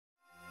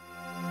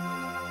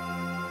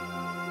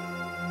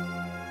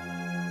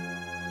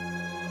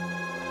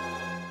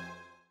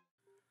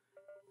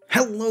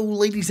Hello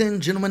ladies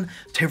and gentlemen,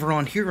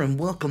 Tevaron here and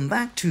welcome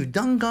back to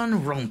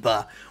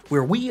Danganronpa,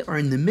 where we are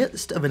in the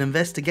midst of an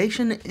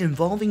investigation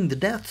involving the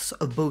deaths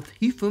of both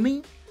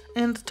Hifumi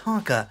and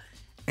Taka,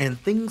 and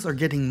things are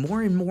getting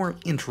more and more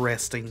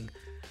interesting.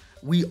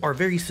 We are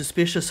very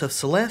suspicious of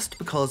Celeste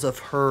because of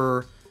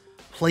her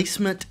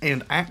placement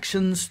and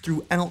actions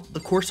throughout the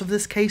course of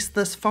this case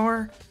thus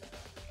far,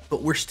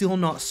 but we're still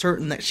not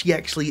certain that she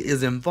actually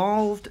is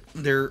involved.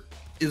 There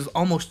is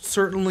almost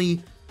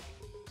certainly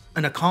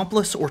an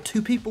accomplice or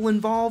two people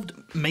involved,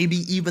 maybe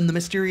even the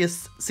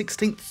mysterious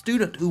 16th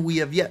student who we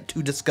have yet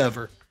to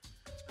discover.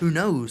 Who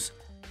knows?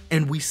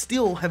 And we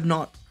still have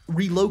not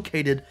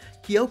relocated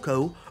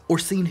Kyoko or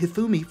seen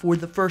Hifumi for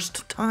the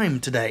first time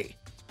today.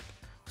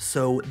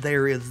 So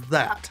there is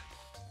that.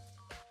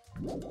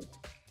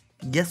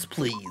 Yes,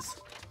 please.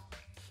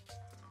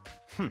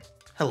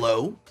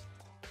 Hello?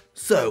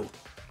 So,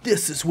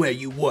 this is where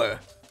you were.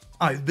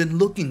 I've been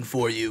looking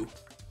for you.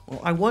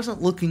 Well, I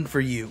wasn't looking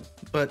for you,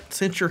 but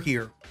since you're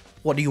here,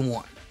 what do you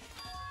want?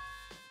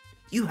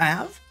 You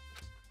have?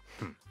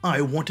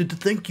 I wanted to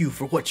thank you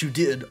for what you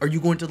did. Are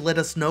you going to let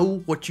us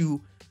know what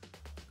you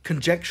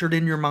conjectured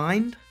in your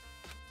mind?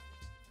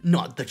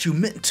 Not that you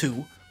meant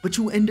to, but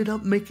you ended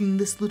up making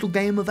this little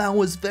game of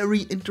ours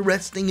very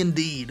interesting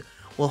indeed.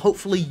 Well,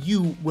 hopefully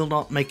you will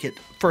not make it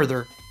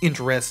further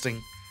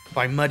interesting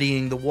by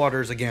muddying the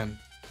waters again.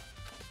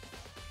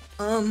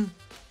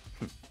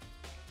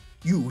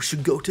 You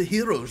should go to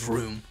Hero's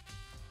room.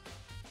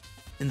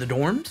 In the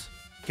dorms?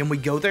 Can we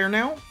go there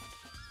now?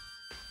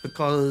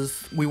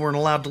 Because we weren't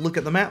allowed to look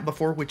at the map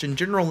before, which in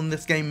general in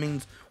this game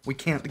means we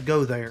can't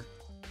go there.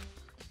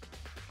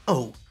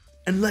 Oh,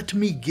 and let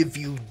me give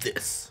you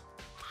this.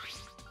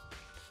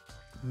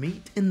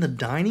 Meet in the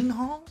dining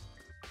hall?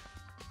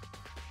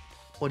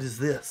 What is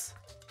this?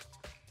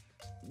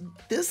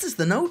 This is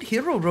the note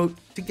Hero wrote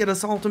to get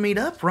us all to meet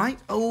up, right?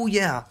 Oh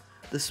yeah,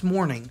 this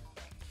morning.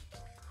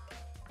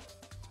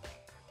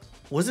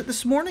 Was it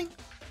this morning?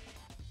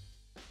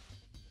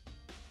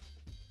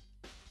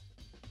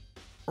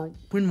 Or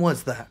when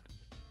was that?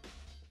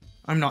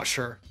 I'm not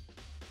sure.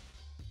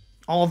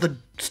 All the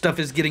stuff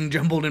is getting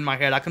jumbled in my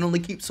head. I can only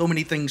keep so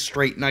many things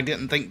straight, and I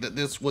didn't think that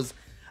this was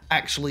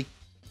actually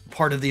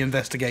part of the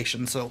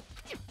investigation, so...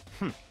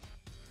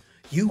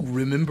 You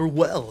remember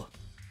well.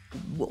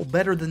 Well,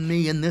 better than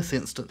me in this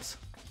instance.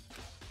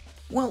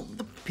 Well,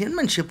 the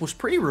penmanship was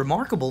pretty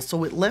remarkable,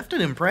 so it left an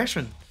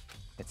impression.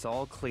 It's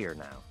all clear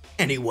now.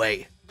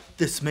 Anyway,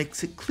 this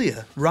makes it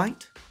clear,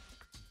 right?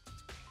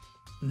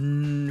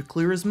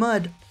 Clear as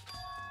mud.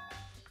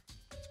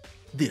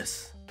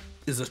 This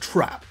is a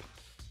trap.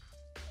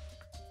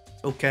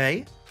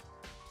 Okay.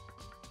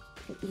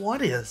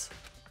 What is?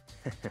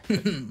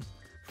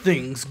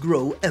 Things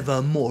grow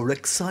ever more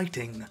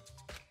exciting.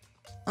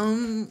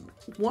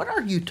 What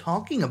are you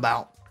talking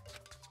about?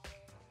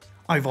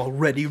 I've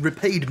already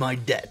repaid my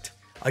debt.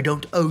 I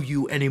don't owe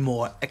you any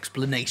more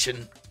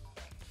explanation.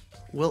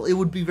 Well, it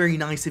would be very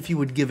nice if you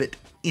would give it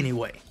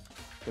anyway.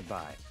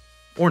 Goodbye.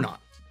 Or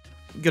not.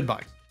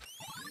 Goodbye.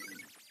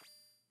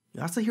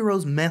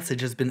 Yasuhiro's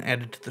message has been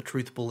added to the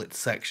Truth Bullets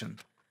section.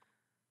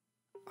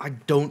 I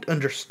don't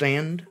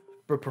understand,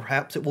 but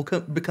perhaps it will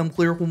become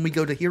clear when we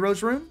go to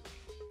Hero's room?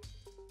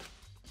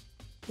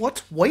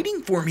 What's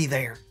waiting for me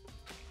there?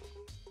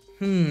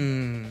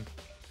 Can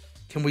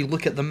we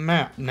look at the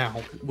map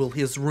now? Will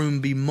his room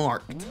be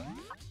marked?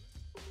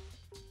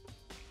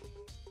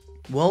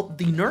 Well,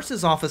 the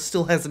nurse's office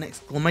still has an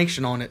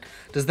exclamation on it.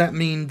 Does that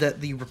mean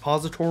that the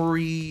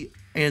repository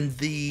and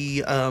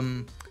the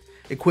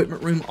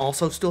equipment room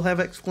also still have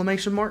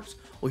exclamation marks?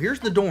 Well, here's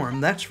the dorm,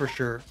 that's for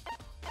sure.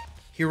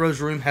 Hero's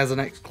room has an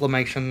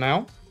exclamation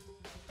now.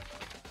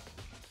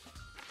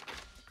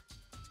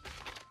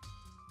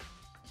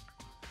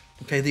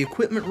 Okay, the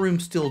equipment room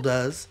still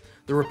does.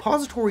 The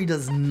repository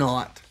does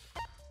not.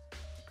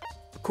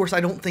 Of course,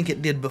 I don't think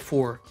it did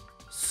before.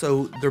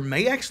 So there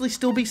may actually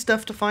still be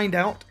stuff to find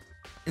out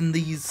in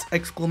these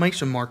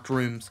exclamation marked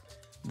rooms.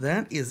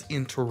 That is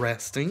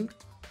interesting.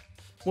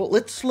 Well,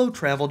 let's slow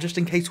travel just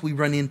in case we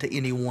run into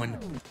anyone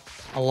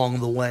along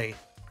the way.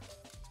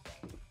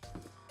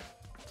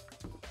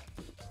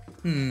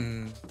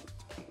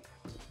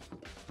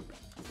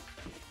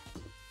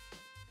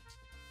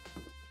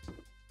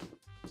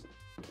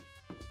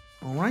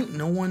 Alright,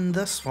 no one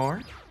thus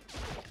far.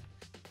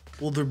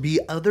 Will there be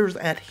others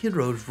at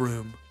Hero's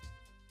room?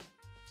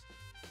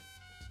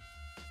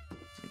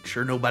 Make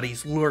sure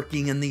nobody's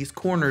lurking in these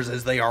corners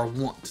as they are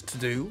wont to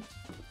do.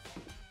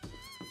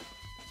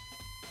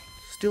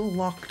 Still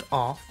locked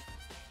off.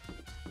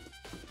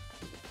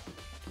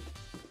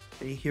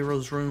 Okay,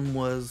 Hero's room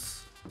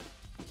was...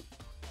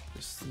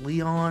 There's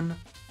Leon,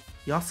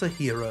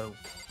 Yasuhiro.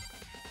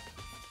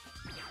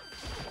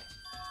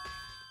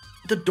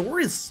 The door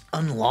is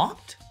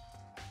unlocked?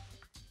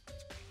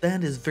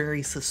 That is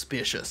very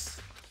suspicious.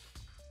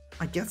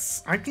 I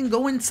guess I can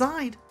go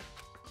inside.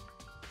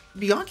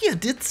 Byakuya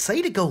did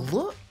say to go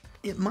look.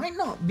 It might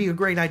not be a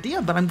great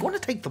idea, but I'm going to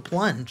take the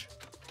plunge.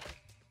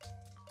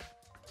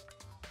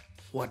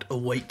 What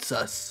awaits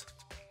us?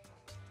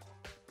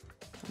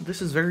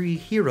 This is very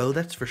Hero,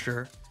 that's for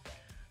sure.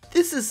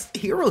 This is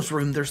Hero's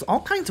room. There's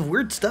all kinds of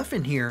weird stuff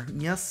in here.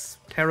 Yes,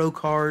 tarot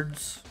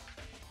cards,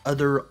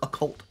 other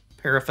occult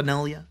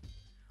paraphernalia.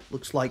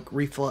 Looks like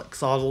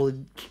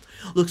reflexology.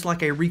 Looks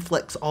like a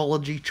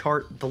reflexology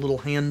chart, the little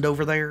hand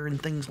over there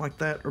and things like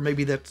that. Or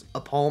maybe that's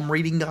a palm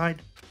reading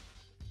guide.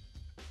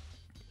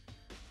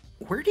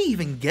 Where'd he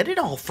even get it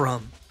all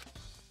from?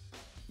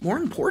 More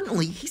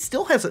importantly, he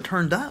still hasn't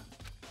turned up.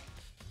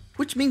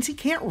 Which means he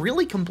can't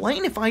really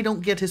complain if I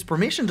don't get his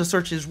permission to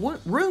search his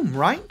room,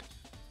 right?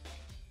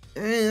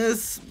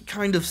 It's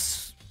kind of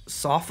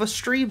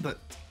sophistry, but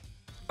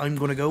I'm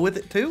gonna go with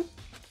it too.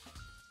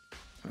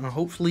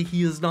 Hopefully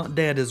he is not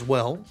dead as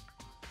well.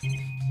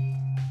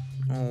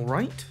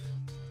 Alright.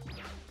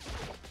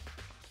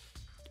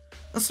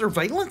 A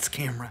surveillance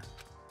camera.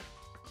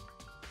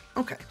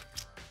 Okay.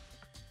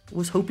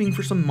 Was hoping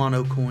for some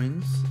mono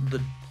coins.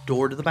 The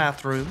door to the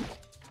bathroom.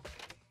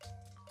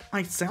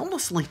 I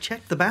soundlessly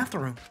checked the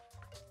bathroom.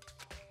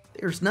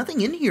 There's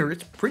nothing in here.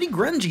 It's pretty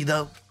grungy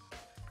though.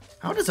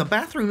 How does a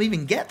bathroom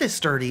even get this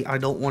dirty? I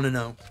don't want to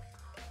know.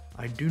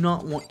 I do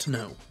not want to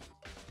know.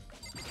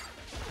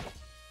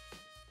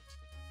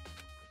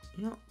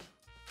 Yep.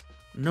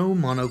 No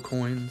mono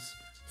coins.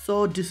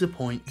 So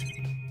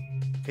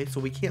disappointing. Okay, so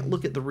we can't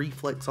look at the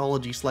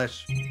reflexology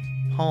slash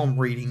palm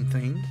reading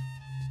thing.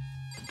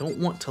 Don't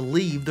want to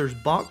leave. There's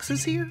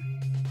boxes here?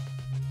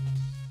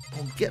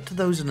 I'll get to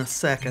those in a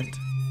second.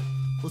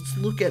 Let's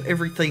look at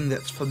everything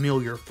that's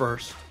familiar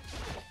first.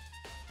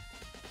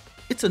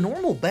 It's a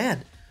normal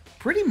bed.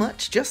 Pretty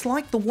much just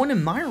like the one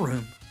in my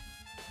room.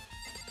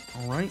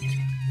 Alright.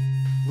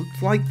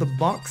 Looks like the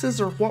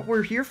boxes are what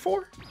we're here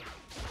for.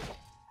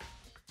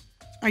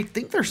 I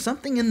think there's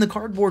something in the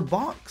cardboard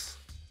box.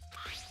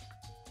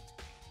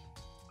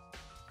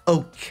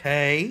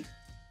 Okay.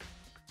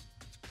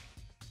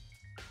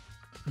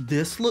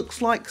 This looks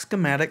like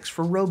schematics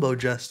for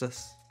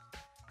Robo-Justice.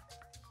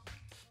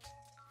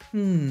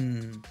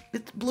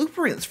 It's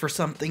blueprints for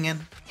something and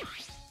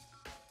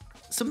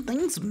some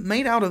things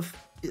made out of,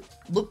 it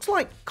looks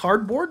like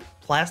cardboard,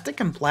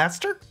 plastic, and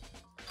plaster?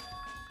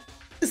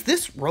 Is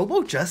this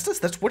Robo-Justice?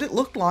 That's what it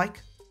looked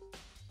like.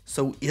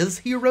 So is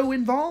Hero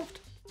involved?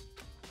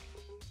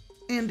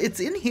 And it's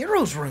in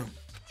Hero's room.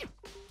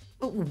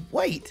 But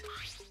wait.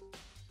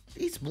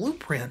 These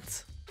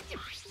blueprints.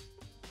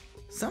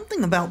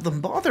 Something about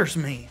them bothers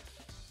me.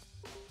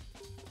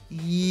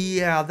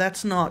 Yeah,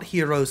 that's not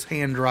Hero's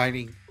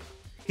handwriting.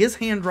 His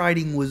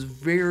handwriting was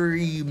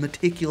very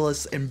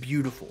meticulous and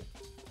beautiful.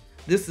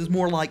 This is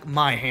more like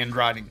my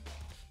handwriting.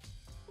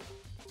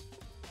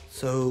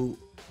 So,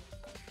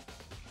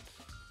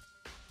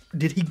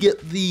 did he get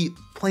the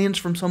plans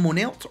from someone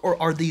else,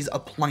 or are these a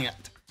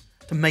plant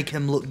to make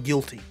him look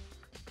guilty?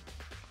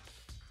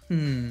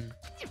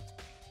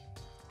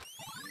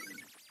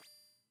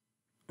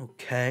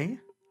 Okay.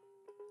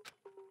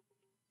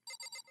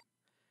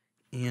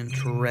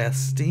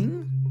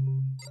 Interesting.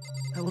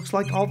 That looks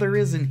like all there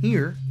is in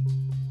here.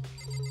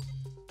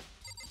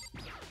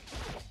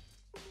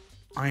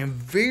 I am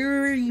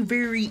very,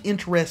 very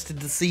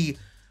interested to see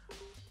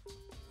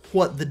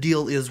what the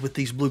deal is with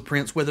these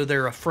blueprints, whether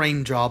they're a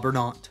frame job or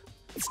not.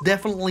 It's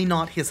definitely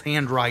not his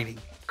handwriting.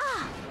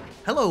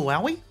 Hello,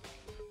 Owie.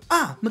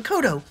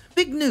 Makoto,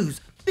 big news,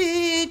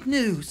 big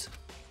news.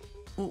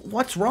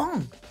 What's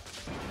wrong?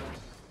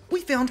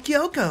 We found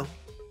Kyoko.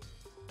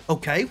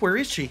 Okay, where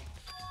is she?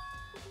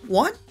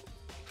 What?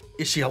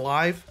 Is she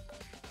alive?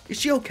 Is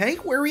she okay?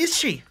 Where is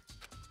she?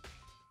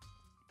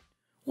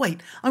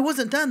 Wait, I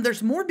wasn't done.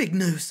 There's more big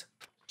news.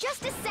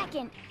 Just a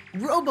second.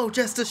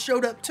 Robo-Justice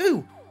showed up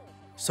too.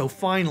 So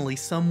finally,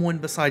 someone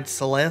besides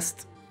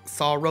Celeste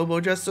saw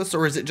Robo-Justice,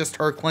 or is it just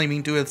her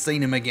claiming to have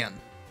seen him again?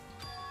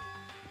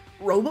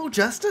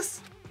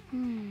 Robo-Justice?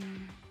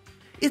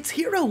 It's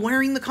Hero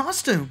wearing the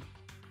costume.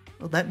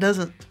 Well, that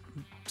doesn't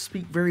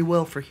speak very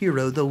well for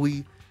Hero, though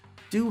we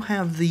do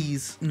have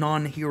these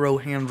non-Hero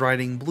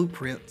handwriting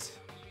blueprints.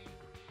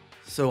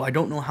 So I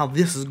don't know how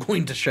this is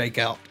going to shake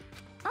out.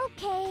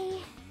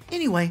 Okay.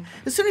 Anyway,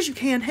 as soon as you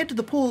can, head to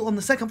the pool on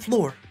the second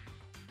floor.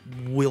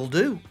 Will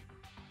do.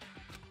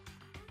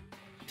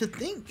 To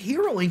think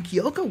Hero and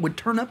Kyoko would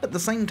turn up at the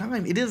same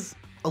time, it is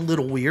a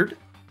little weird.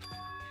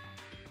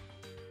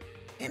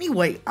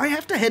 Anyway, I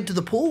have to head to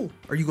the pool.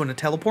 Are you going to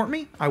teleport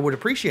me? I would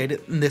appreciate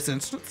it in this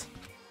instance.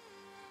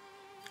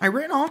 I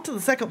ran off to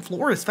the second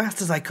floor as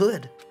fast as I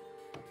could.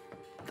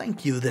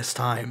 Thank you this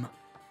time.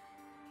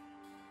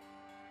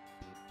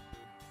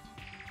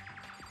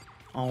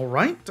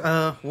 Alright,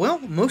 well,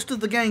 most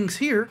of the gang's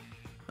here.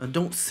 I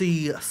don't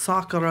see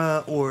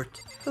Sakura or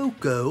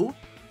Toko.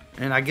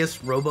 And I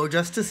guess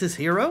Robo-Justice is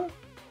Hero?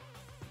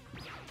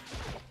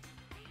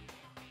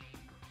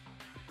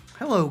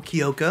 Hello,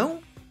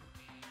 Kyoko.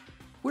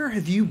 Where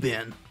have you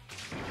been?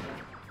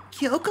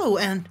 Kyoko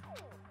and...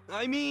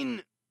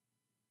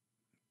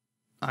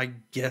 I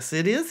guess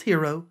it is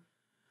Hero.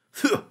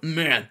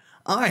 Man,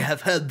 I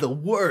have had the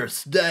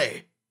worst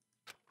day.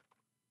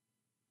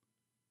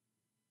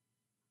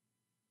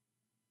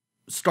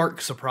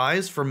 Stark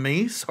surprise from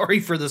me. Sorry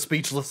for the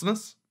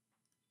speechlessness.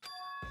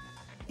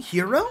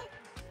 Hero?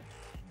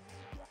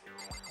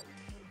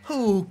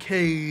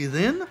 Okay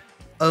then.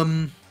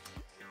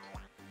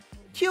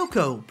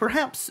 Kyoko,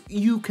 perhaps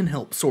you can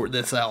help sort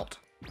this out.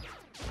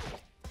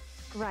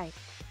 Right.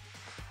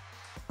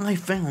 I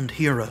found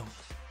Hero.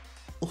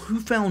 Well,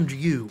 who found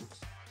you?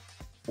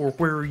 Or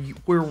where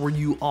were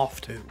you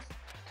off to?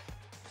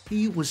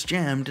 He was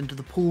jammed into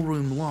the pool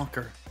room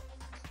locker.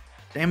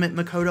 Damn it,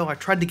 Makoto, I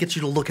tried to get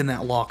you to look in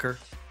that locker.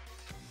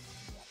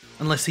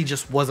 Unless he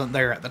just wasn't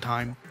there at the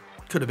time.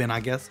 Could have been, I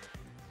guess.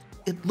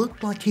 It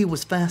looked like he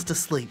was fast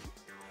asleep,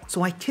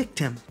 so I kicked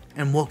him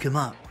and woke him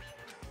up.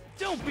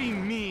 Don't be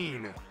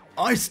mean!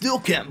 I still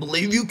can't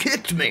believe you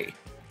kicked me!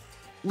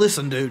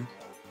 Listen, dude.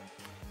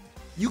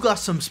 You got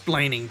some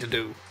splaining to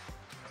do.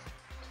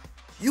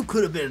 You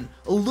could have been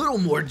a little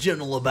more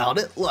gentle about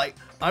it, like,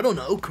 I don't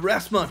know,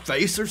 caress my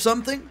face or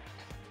something?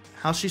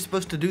 How's she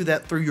supposed to do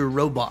that through your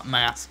robot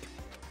mask?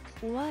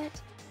 What?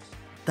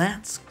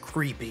 That's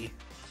creepy.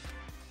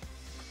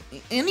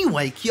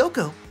 Anyway,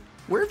 Kyoko,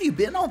 where have you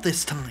been all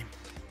this time?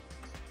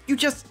 You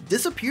just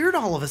disappeared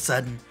all of a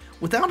sudden,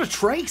 without a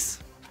trace.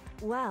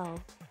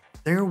 Well...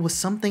 There was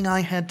something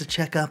I had to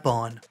check up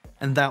on,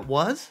 and that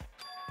was?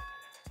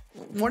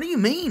 What do you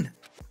mean?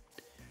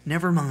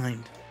 Never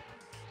mind.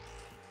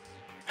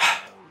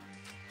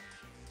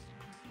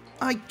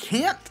 I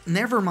can't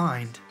never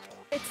mind.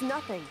 It's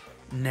nothing.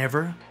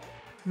 Never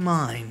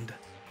mind.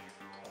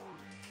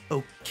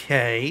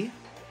 Okay.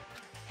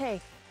 Hey,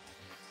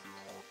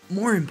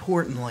 More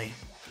importantly,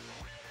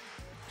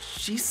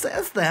 she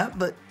says that,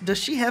 but does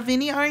she have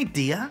any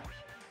idea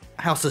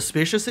how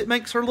suspicious it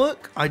makes her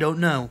look? I don't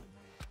know.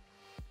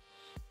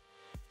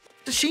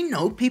 Does she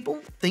know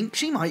people think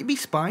she might be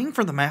spying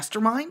for the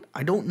mastermind?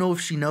 I don't know if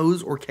she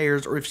knows or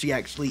cares or if she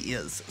actually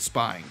is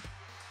spying.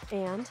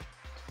 and?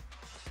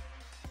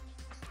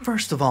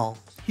 First of all,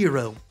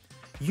 Hero,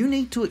 you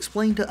need to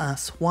explain to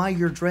us why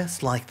you're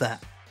dressed like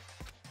that.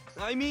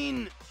 I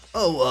mean...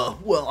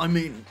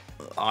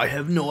 I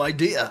have no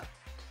idea.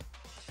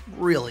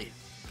 Really.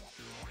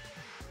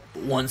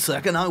 1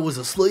 second I was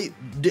asleep,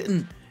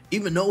 didn't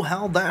even know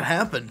how that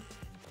happened.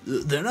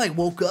 Then I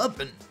woke up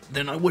and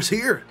then I was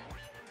here.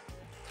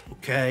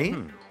 Okay.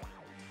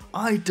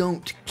 I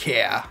don't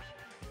care.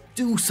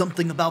 Do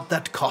something about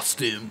that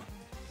costume.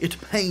 It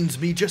pains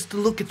me just to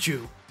look at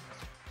you.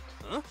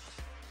 Huh?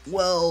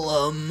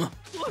 Well,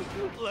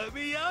 Let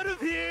me out of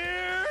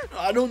here!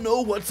 I don't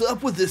know what's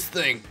up with this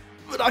thing,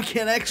 but I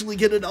can't actually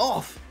get it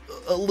off.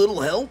 A little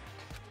help?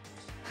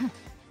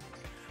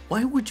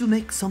 Why would you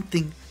make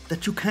something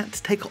that you can't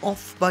take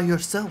off by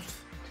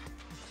yourself?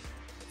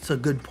 It's a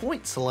good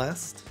point,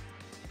 Celeste.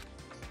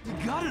 You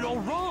got it all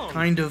wrong!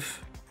 Kind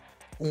of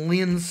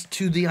leans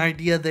to the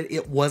idea that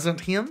it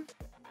wasn't him.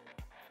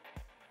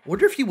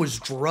 Wonder if he was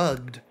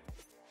drugged.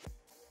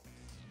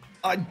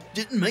 I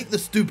didn't make the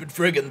stupid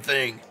friggin'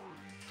 thing.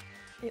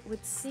 It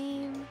would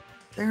seem...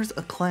 There's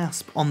a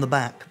clasp on the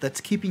back that's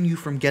keeping you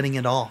from getting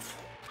it off.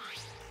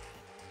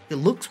 It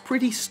looks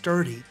pretty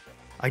sturdy.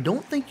 I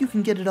don't think you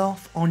can get it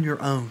off on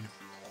your own.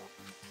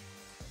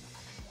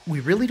 We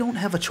really don't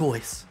have a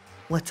choice.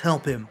 Let's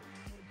help him.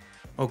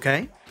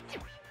 Okay?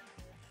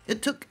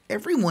 It took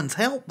everyone's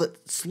help,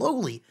 but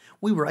slowly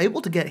we were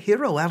able to get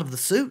Hero out of the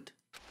suit.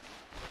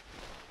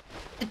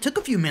 It took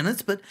a few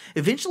minutes, but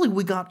eventually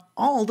we got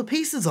all the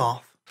pieces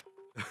off.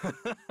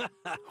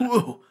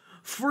 Whoa,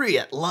 free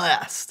at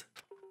last.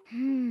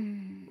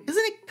 Isn't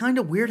it kind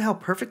of weird how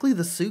perfectly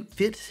the suit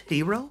fits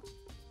Hero?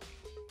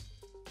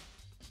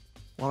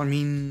 Well, I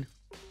mean,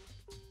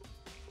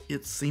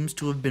 it seems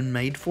to have been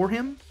made for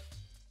him.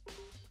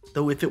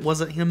 Though if it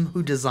wasn't him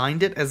who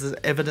designed it, as is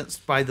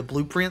evidenced by the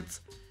blueprints,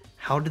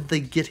 how did they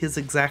get his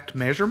exact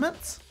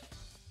measurements?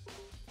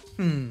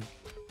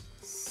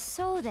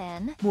 So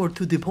then... More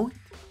to the point,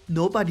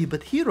 nobody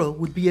but Hero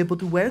would be able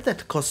to wear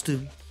that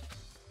costume.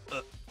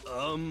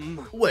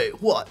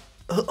 Wait, what?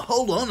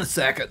 Hold on a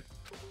second.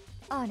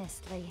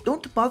 Honestly...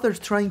 Don't bother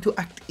trying to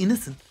act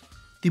innocent.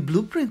 The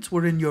blueprints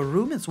were in your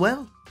room as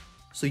well.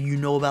 So you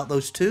know about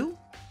those too?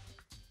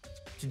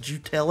 Did you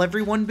tell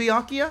everyone,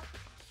 Byakuya?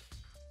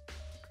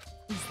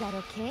 Is that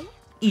okay?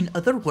 In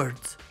other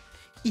words,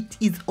 it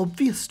is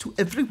obvious to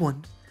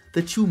everyone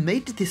that you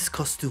made this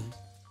costume.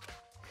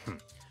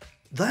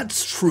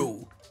 That's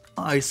true.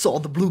 I saw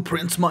the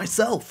blueprints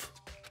myself.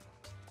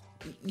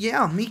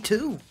 Yeah, me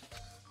too.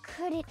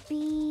 Could it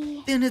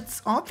be... Then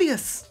it's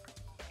obvious.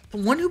 The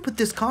one who put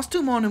this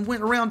costume on and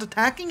went around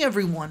attacking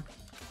everyone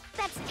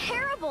That's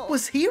terrible!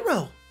 was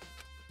Hero.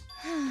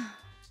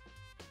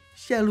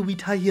 Shall we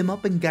tie him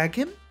up and gag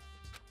him?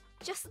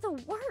 Just the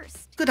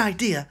worst. Good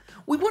idea.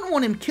 We wouldn't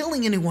want him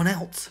killing anyone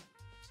else.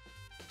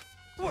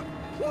 What?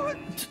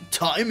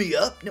 Tie me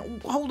up? Now,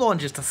 hold on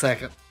just a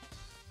second.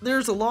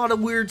 There's a lot of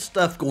weird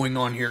stuff going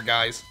on here,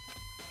 guys.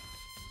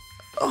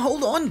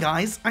 Hold on,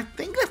 guys. I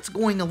think that's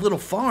going a little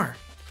far.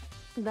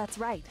 That's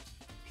right.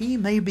 He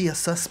may be a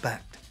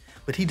suspect,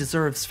 but he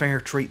deserves fair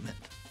treatment.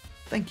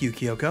 Thank you,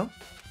 Kyoko.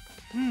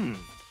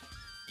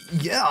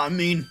 Yeah, I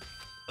mean...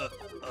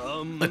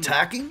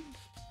 attacking?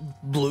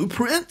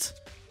 Blueprint?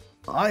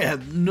 I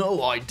have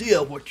no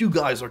idea what you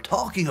guys are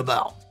talking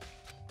about.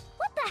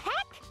 What the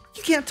heck?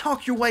 You can't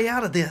talk your way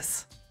out of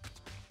this.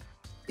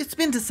 It's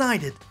been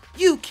decided.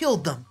 You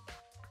killed them.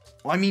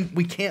 Well, I mean,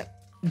 we can't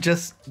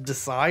just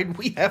decide.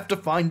 We have to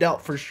find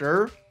out for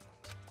sure.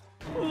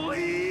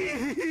 Please!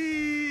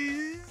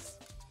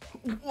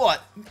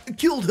 What?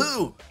 Killed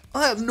who?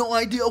 I have no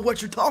idea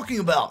what you're talking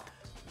about.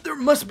 There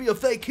must be a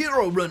fake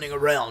hero running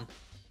around.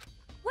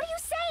 What are you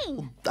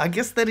saying? I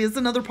guess that is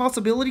another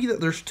possibility, that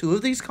there's two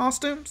of these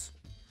costumes.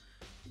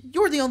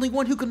 You're the only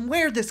one who can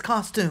wear this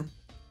costume.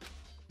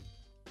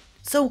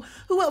 So,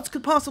 who else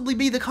could possibly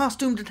be the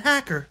costumed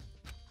attacker?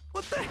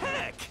 What the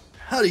heck?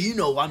 How do you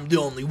know I'm the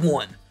only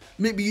one?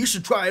 Maybe you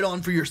should try it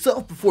on for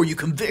yourself before you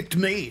convict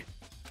me.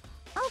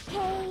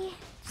 Okay.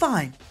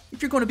 Fine.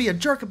 If you're going to be a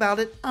jerk about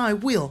it, I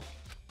will.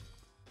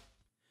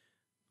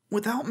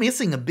 Without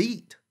missing a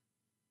beat.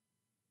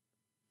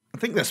 I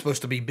think that's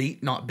supposed to be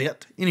beat, not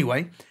bit.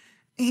 Anyway,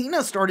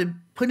 Hina started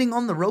putting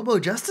on the Robo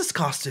Justice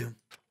costume.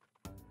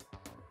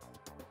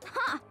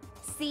 Huh.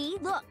 See?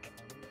 Look.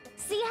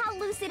 See how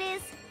loose it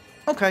is?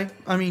 Okay,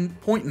 I mean,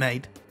 point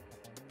made.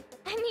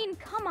 I mean,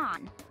 come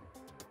on.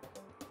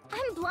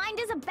 I'm blind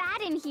as a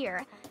bat in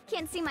here.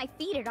 Can't see my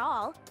feet at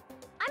all.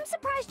 I'm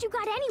surprised you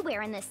got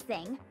anywhere in this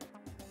thing.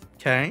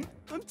 Okay.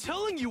 I'm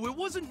telling you, it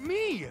wasn't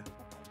me!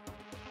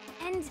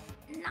 And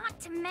not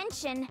to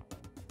mention,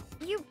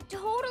 you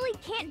totally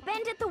can't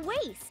bend at the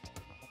waist.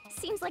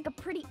 Seems like a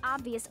pretty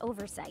obvious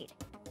oversight.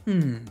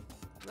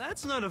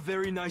 That's not a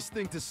very nice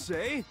thing to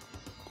say.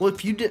 Well,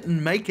 if you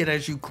didn't make it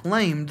as you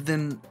claimed,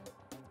 then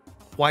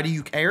why do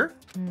you care?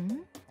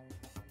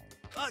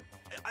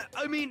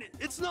 I mean,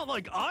 it's not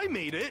like I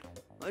made it.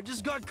 I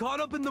just got caught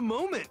up in the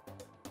moment.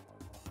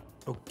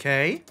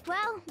 Okay.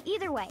 Well,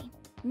 either way,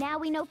 now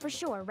we know for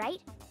sure, right?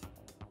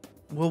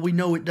 Well, we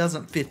know it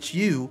doesn't fit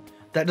you.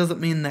 That doesn't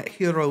mean that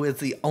Hero is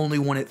the only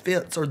one it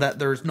fits, or that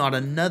there's not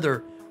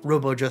another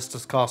Robo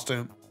Justice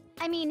costume.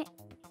 I mean,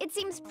 it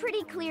seems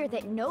pretty clear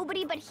that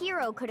nobody but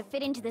Hero could have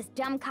fit into this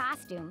dumb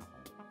costume.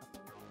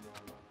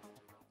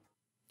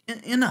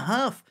 In a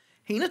huff,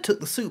 Hina took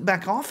the suit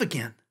back off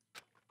again.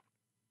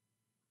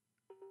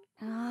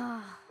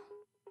 Ah.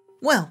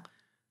 Well,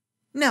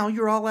 now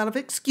you're all out of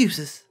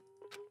excuses.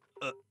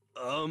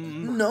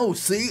 Um... No,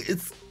 see,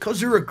 it's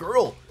 'cause you're a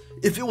girl.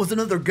 If it was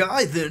another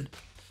guy, then...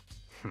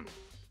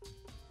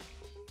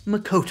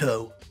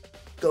 Makoto,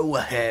 go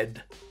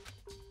ahead.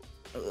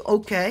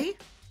 Okay.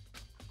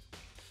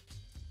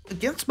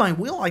 Against my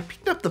will, I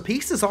picked up the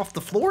pieces off the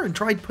floor and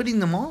tried putting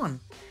them on.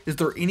 Is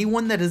there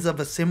anyone that is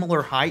of a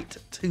similar height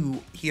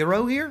to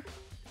Hero here?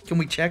 Can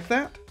we check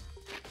that?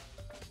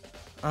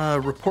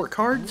 Report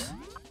cards?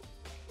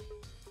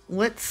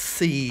 Let's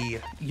see.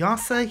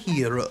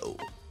 Yasuhiro.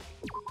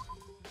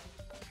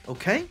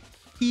 Okay.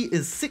 He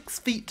is 6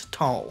 feet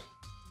tall.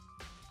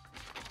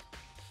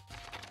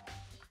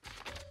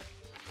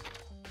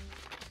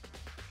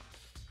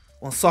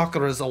 Well,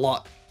 Sakura is a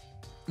lot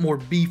more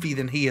beefy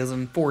than he is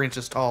and 4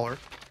 inches taller.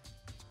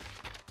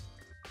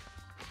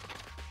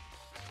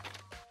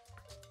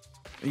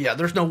 Yeah,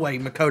 there's no way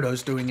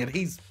Makoto's doing it.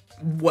 He's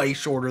way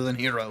shorter than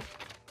Hiro.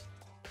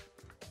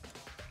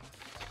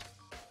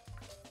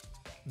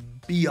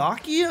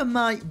 Byakuya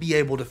might be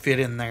able to fit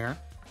in there.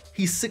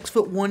 He's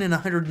 6'1" and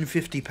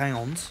 150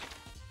 pounds.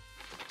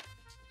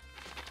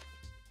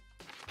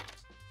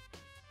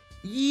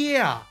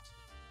 Yeah.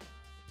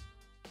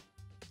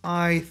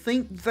 I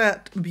think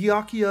that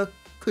Byakuya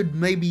could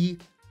maybe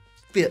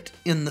fit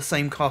in the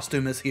same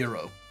costume as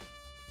Hiro.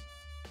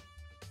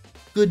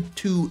 Good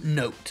to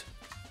note.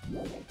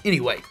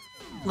 Anyway,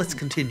 let's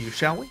continue,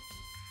 shall we?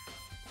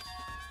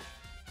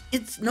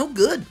 It's no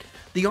good.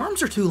 The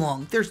arms are too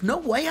long. There's no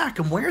way I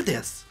can wear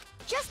this.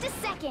 Just a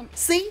second.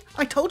 See?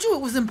 I told you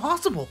it was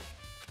impossible.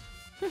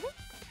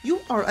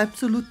 You are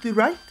absolutely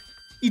right.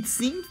 It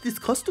seems this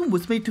costume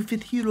was made to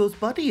fit Hiro's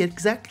body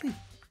exactly.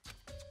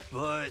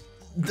 But...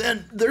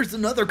 Then there's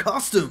another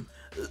costume.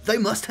 They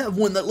must have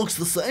one that looks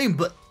the same,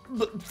 but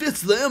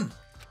fits them.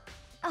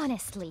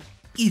 Honestly.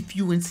 If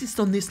you insist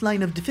on this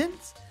line of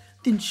defense,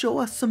 then show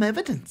us some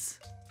evidence.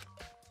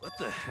 what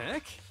the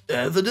heck?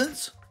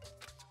 Evidence?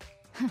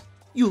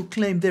 You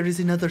claim there is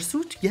another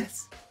suit,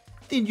 yes?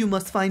 Then you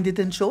must find it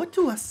and show it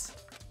to us.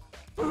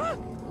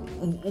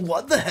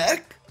 What the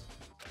heck?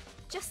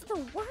 Just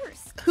the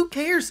worst. Who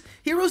cares?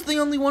 Hiro's the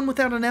only one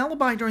without an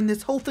alibi during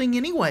this whole thing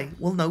anyway.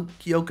 Well, no,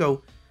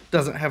 Kyoko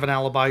doesn't have an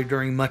alibi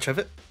during much of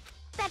it.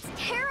 That's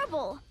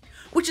terrible.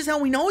 Which is how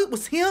we know it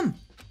was him.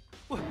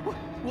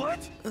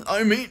 What?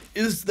 I mean,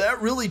 is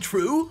that really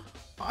true?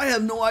 I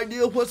have no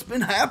idea what's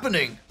been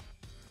happening.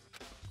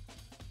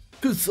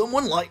 Could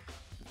someone,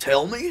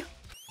 tell me?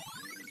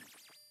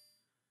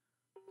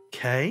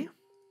 Okay.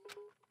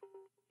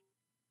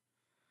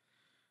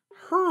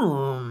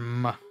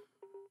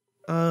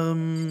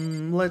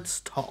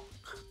 Let's talk.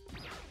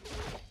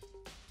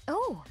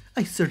 Oh.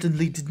 I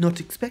certainly did not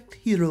expect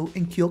Hiro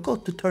and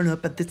Kyoko to turn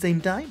up at the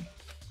same time.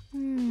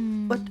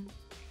 But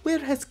where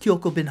has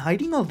Kyoko been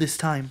hiding all this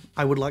time?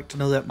 I would like to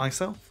know that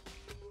myself.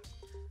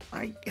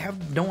 I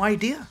have no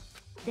idea.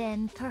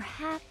 Then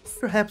perhaps...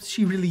 Perhaps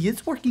she really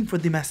is working for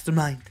the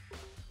mastermind.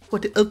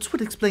 What else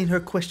would explain her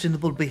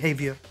questionable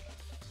behavior?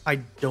 I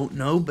don't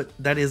know, but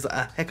that is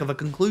a heck of a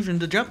conclusion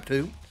to jump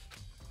to.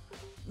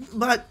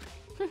 But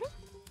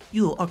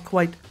you are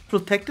quite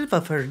protective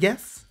of her,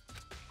 yes?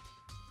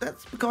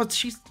 That's because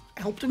she's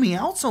helped me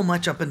out so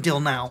much up until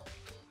now.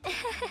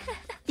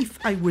 If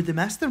I were the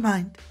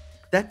mastermind,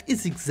 that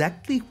is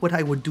exactly what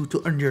I would do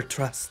to earn your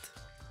trust.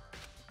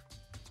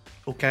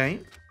 Okay.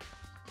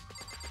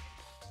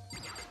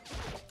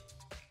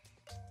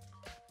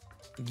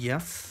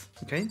 Yes.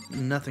 Okay.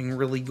 Nothing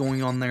really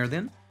going on there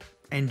then.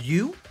 And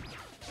you?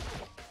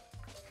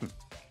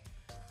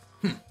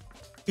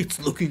 It's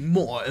looking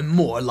more and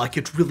more like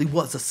it really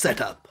was a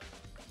setup.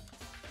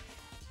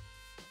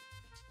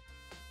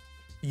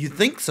 You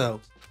think so?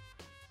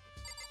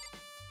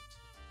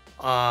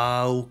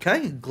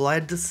 Okay.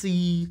 Glad to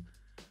see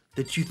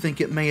that you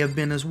think it may have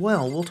been as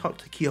well. We'll talk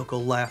to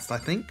Kyoko last, I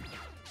think.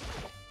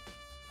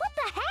 What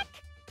the heck?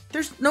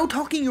 There's no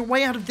talking your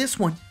way out of this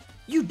one.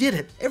 You did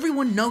it.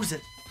 Everyone knows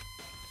it.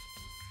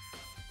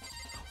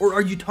 Or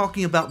are you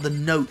talking about the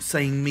note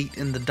saying meet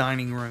in the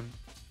dining room?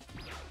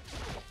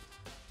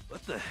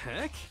 What the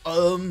heck?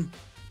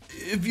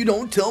 If you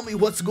don't tell me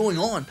what's going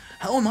on,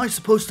 how am I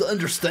supposed to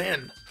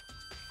understand?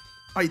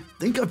 I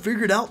think I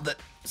figured out that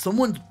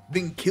someone's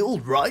been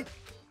killed, right?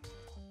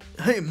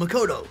 Hey,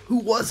 Makoto, who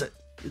was it?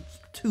 It's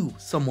two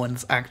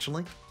someones,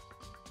 actually.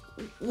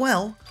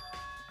 Well,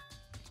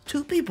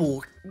 two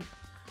people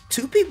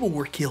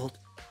were killed.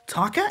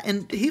 Taka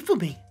and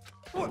Hifumi.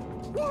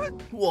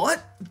 What?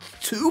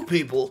 Two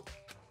people?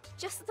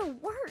 Just the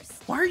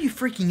worst. Why are you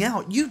freaking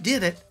out? You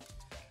did it.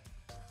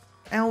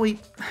 Aoi,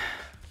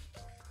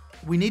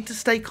 we need to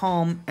stay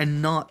calm and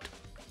not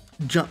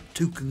jump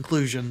to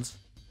conclusions.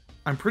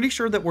 I'm pretty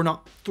sure that we're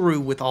not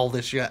through with all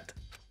this yet.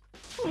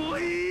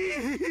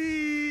 Please!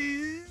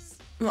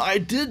 I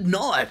did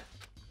not.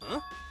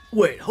 Huh?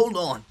 Wait, hold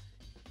on.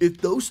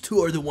 If those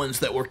two are the ones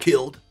that were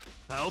killed...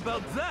 How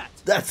about that?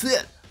 That's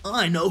it.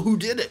 I know who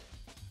did it.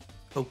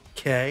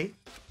 Okay.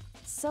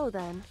 So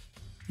then...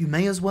 You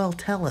may as well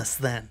tell us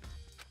then.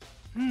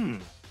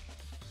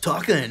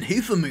 Taka and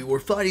Hifumi were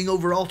fighting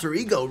over alter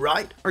ego,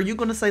 right? Are you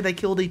going to say they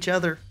killed each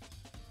other?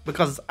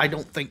 Because I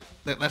don't think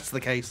that that's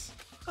the case.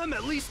 I'm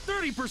at least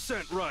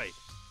 30% right.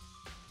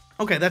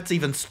 Okay, that's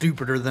even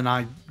stupider than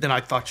I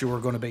thought you were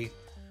going to be.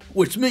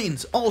 Which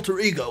means alter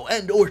ego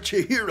and or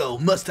Chihiro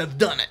must have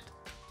done it.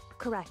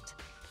 Correct.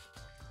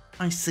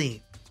 I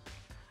see.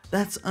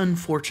 That's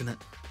unfortunate.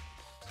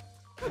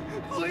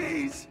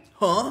 Please!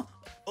 Huh?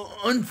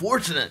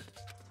 Unfortunate.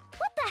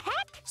 What the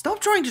heck? Stop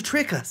trying to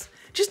trick us.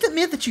 Just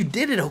admit that you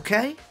did it,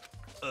 okay?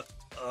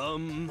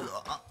 I'm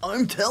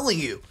telling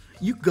you,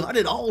 you got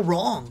it all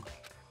wrong.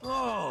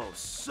 Oh,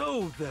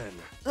 so then.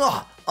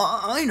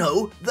 I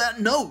know,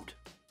 that note.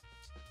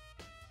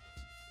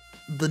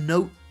 The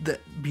note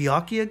that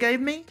Byakuya gave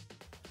me?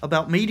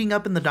 About meeting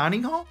up in the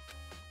dining hall?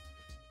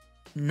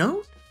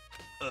 Note?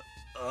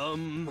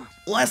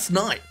 Last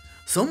night,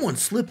 someone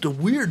slipped a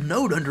weird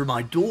note under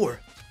my door.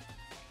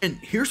 And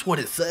here's what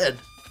it said.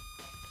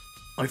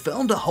 I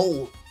found a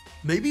hole.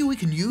 Maybe we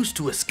can use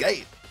to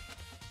escape.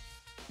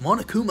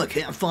 Monokuma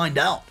can't find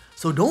out,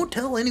 so don't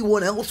tell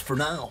anyone else for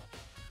now.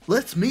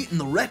 Let's meet in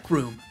the rec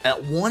room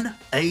at 1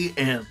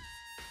 a.m.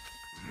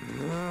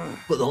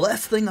 But the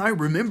last thing I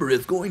remember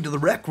is going to the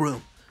rec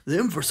room.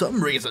 Then for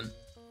some reason,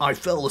 I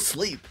fell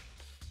asleep.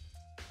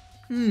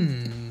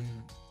 Hey.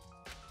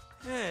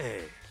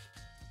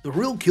 The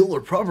real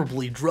killer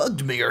probably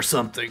drugged me or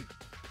something.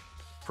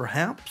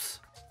 Perhaps?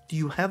 Do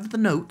you have the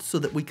note so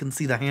that we can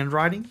see the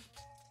handwriting?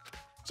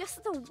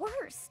 Just the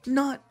worst.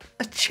 Not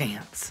a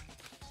chance.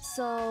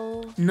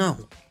 So...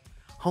 No.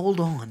 Hold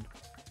on.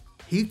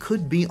 He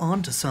could be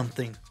onto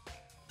something.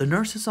 The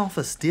nurse's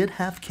office did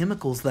have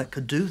chemicals that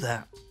could do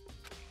that.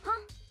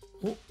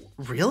 Huh?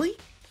 Really?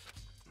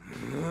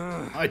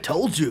 I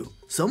told you.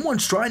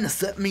 Someone's trying to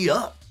set me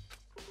up.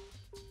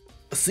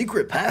 A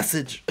secret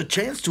passage, a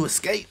chance to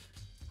escape.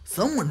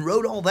 Someone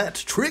wrote all that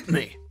to trick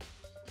me.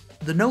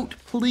 The note,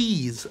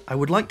 please. I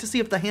would like to see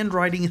if the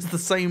handwriting is the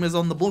same as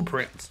on the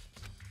blueprints.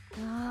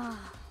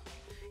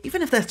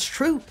 Even if that's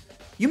true,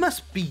 you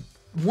must be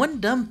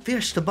one dumb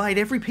fish to bite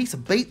every piece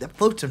of bait that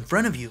floats in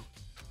front of you.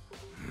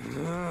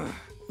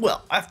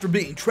 Well, after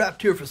being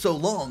trapped here for so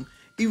long,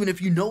 even if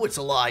you know it's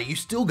a lie, you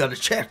still gotta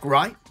check,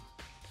 right?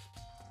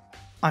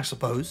 I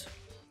suppose.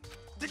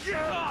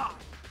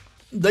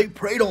 They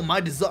preyed on my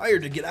desire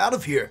to get out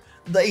of here.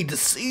 They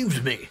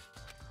deceived me.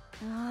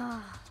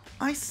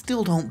 I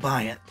still don't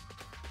buy it.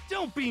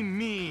 Don't be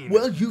mean.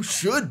 Well, you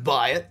should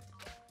buy it.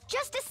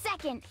 Just a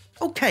second.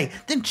 Okay,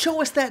 then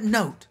show us that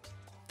note.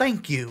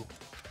 Thank you.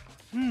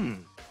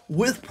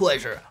 With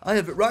pleasure. I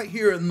have it right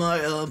here in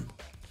my,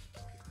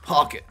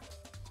 pocket.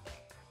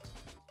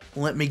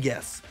 Let me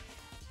guess.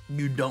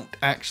 You don't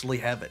actually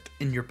have it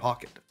in your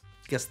pocket.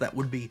 Guess that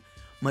would be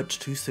much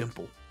too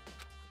simple.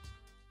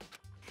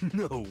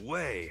 No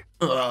way.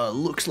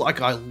 Looks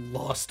like I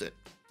lost it.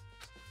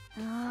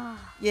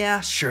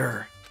 Yeah,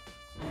 sure.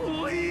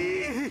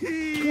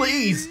 Please.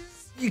 Please.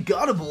 You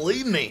gotta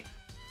believe me.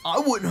 I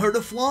wouldn't hurt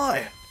a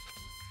fly.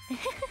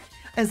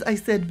 As I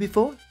said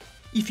before,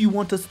 if you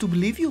want us to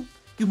believe you,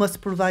 you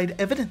must provide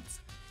evidence.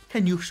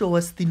 Can you show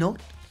us the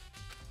note?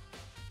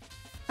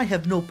 I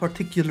have no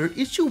particular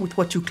issue with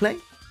what you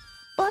claim,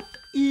 but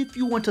if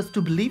you want us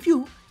to believe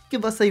you,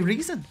 give us a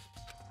reason.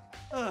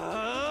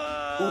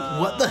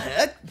 What the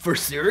heck? For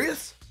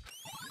serious?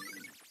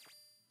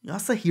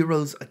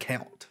 Yasuhiro's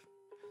account.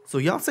 So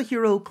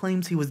Yasuhiro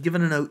claims he was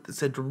given a note that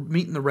said to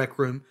meet in the rec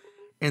room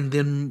and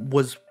then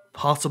was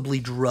possibly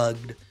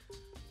drugged,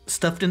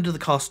 stuffed into the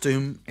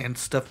costume, and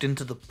stuffed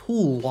into the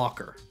pool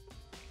locker.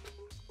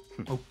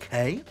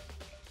 Okay.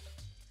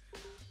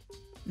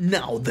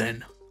 Now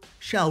then,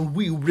 shall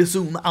we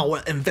resume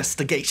our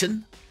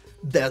investigation?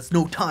 There's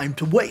no time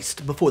to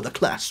waste before the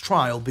class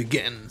trial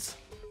begins.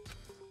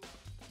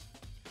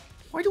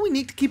 Why do we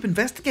need to keep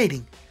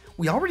investigating?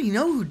 We already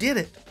know who did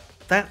it.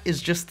 That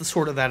is just the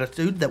sort of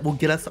attitude that will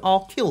get us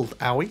all killed,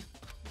 Aoi.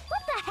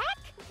 What the heck?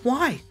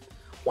 Why?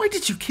 Why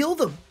did you kill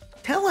them?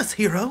 Tell us,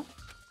 Hiro.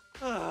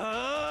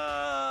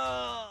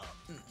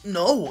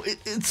 No,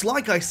 it's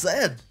like I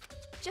said.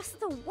 Just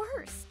the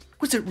worst.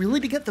 Was it really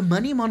to get the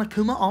money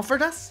Monokuma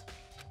offered us?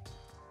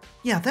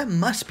 Yeah, that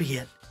must be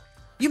it.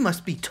 You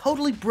must be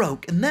totally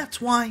broke, and that's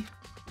why...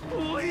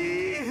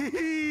 Please!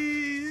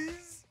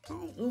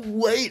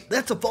 Wait,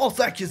 that's a false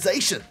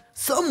accusation.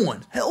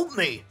 Someone, help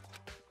me.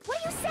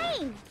 What are you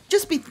saying?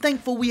 Just be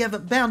thankful we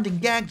haven't bound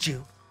and gagged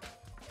you.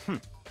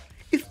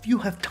 If you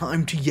have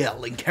time to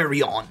yell and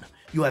carry on,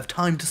 you have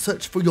time to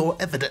search for your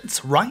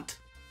evidence, right?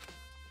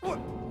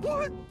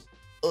 What?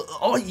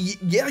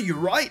 Yeah, you're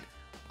right.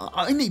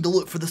 I need to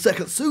look for the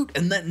second suit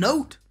and that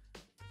note.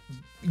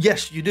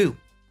 Yes, you do.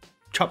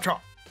 Chop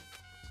chop.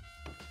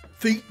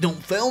 Feet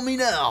don't fail me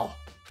now.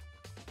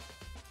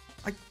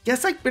 I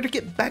guess I better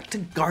get back to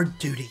guard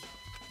duty.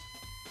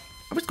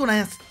 I was going to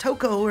ask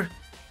Toko or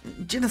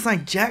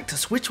Genocide Jack to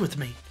switch with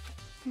me.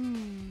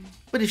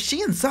 But if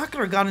she and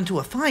Sakura got into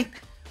a fight,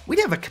 we'd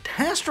have a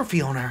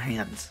catastrophe on our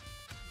hands.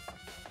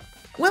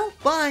 Well,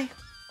 bye.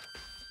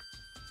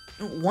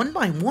 One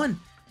by one,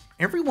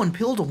 everyone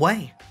peeled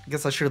away. I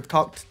guess I should have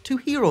talked to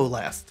Hiro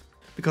last,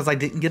 because I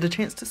didn't get a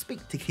chance to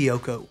speak to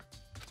Kyoko.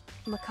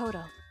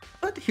 Makoto.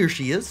 But here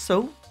she is,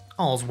 so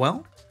all's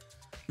well.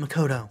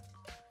 Makoto,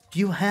 do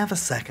you have a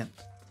second?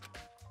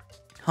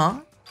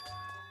 Huh?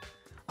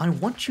 I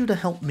want you to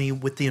help me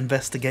with the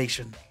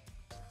investigation.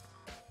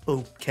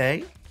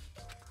 Okay.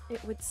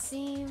 It would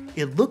seem...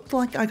 It looked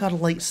like I got a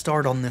late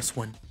start on this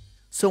one,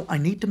 so I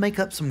need to make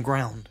up some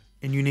ground,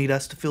 and you need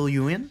us to fill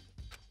you in?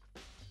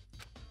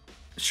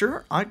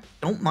 Sure, I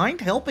don't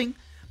mind helping,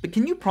 but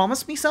can you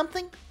promise me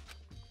something?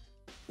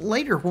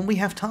 Later, when we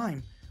have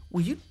time,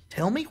 will you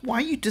tell me why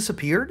you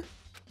disappeared?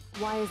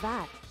 Why is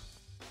that?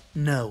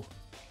 No.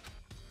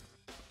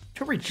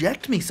 To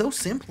reject me so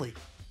simply.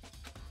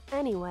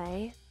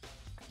 Anyway...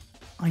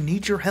 I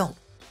need your help.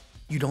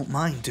 You don't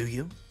mind, do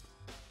you?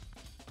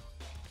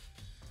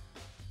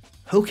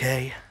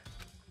 Okay.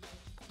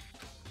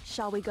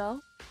 Shall we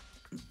go?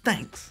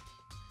 Thanks.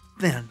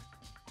 Then,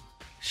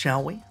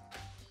 shall we?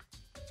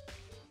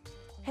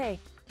 Hey.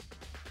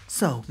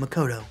 So,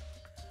 Makoto,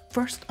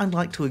 first I'd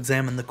like to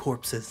examine the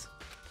corpses.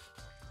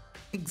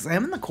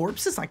 Examine the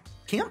corpses? I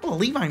can't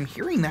believe I'm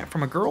hearing that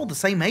from a girl the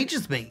same age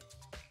as me.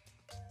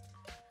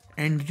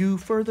 And you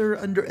further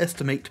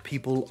underestimate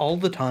people all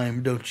the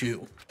time, don't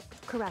you?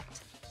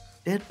 Correct.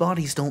 Dead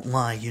bodies don't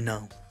lie, you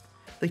know.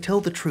 They tell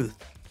the truth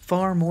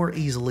far more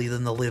easily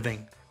than the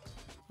living.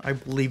 I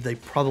believe they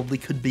probably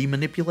could be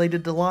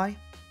manipulated to lie.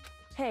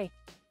 Hey.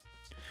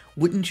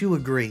 Wouldn't you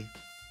agree?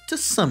 To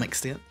some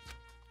extent.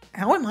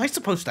 How am I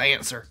supposed to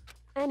answer?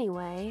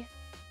 Anyway...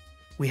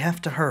 We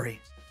have to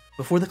hurry,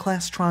 before the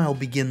class trial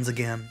begins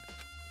again.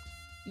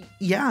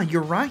 Yeah,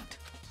 you're right.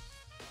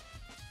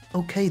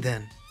 Okay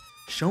then,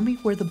 show me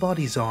where the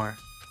bodies are.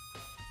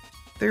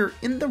 They're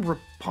in the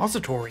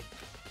repository.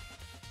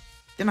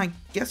 Then I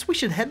guess we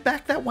should head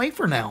back that way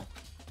for now.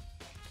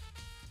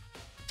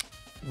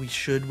 We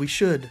should.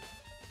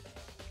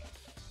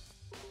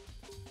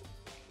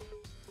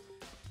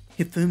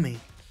 Hifumi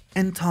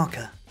and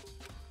Taka.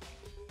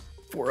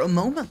 For a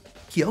moment,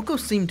 Kyoko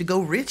seemed to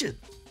go rigid.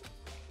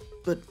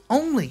 But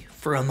only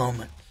for a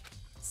moment.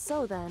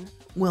 So then...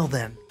 Well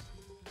then,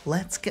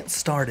 let's get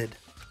started.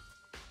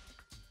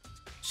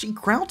 She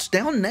crouched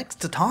down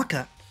next to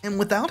Taka and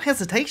without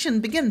hesitation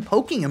began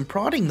poking and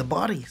prodding the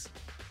bodies.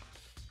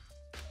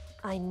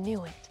 I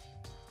knew it.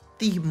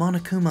 The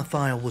Monokuma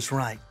file was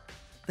right.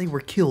 They were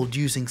killed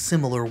using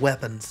similar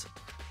weapons.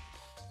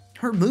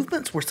 Her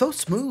movements were so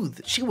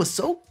smooth, she was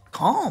so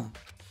calm.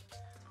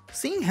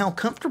 Seeing how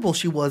comfortable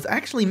she was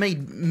actually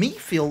made me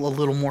feel a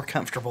little more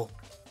comfortable.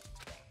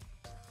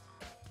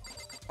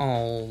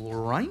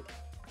 Alright.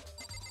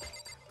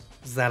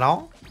 Is that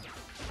all?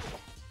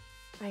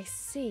 I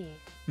see.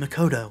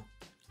 Makoto,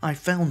 I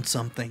found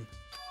something.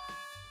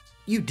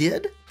 You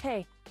did?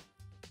 Hey.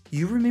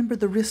 You remember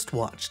the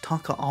wristwatch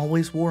Taka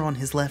always wore on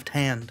his left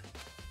hand?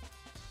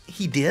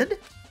 He did?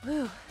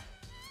 Whew.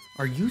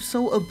 Are you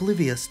so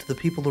oblivious to the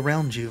people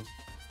around you?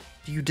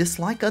 Do you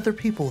dislike other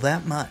people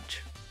that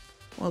much?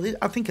 Well,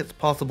 I think it's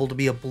possible to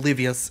be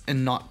oblivious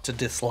and not to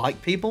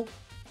dislike people.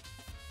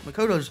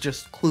 Makoto's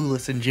just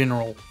clueless in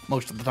general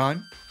most of the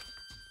time.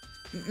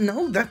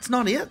 No, that's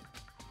not it.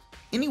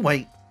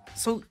 Anyway,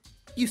 so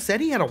you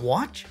said he had a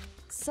watch?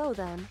 So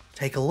then,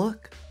 Take a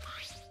look.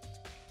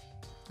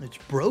 It's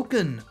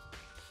broken.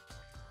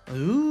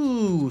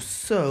 Ooh,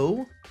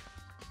 so...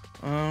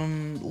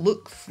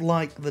 looks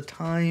like the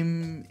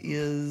time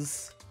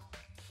is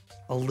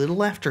a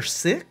little after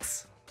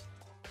 6?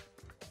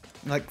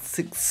 Like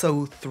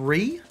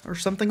 6:03 or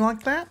something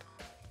like that?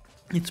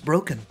 It's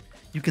broken.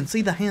 You can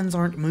see the hands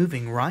aren't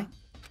moving, right?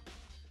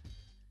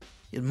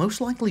 It most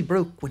likely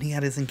broke when he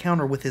had his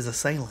encounter with his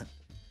assailant.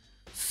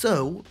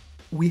 So,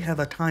 we have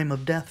a time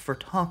of death for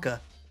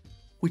Taka,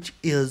 which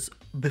is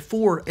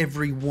before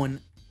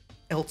everyone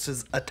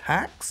else's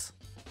attacks.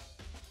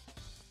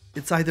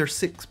 It's either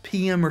 6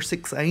 p.m. or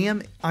 6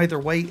 a.m. Either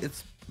way,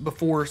 it's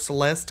before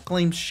Celeste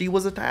claims she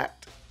was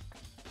attacked.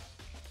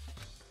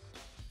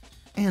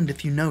 And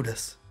if you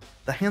notice,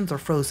 the hands are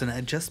frozen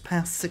at just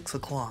past 6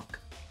 o'clock.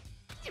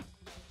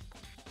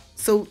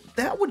 So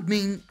that would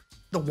mean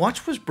the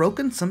watch was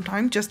broken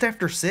sometime just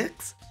after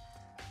 6?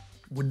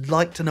 Would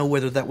like to know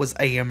whether that was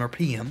AM or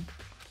PM.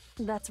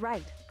 that's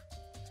right.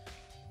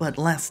 But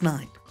last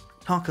night,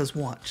 Taka's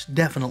watch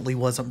definitely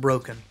wasn't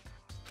broken.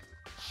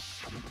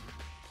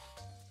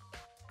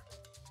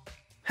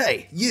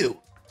 Hey, you!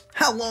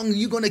 How long are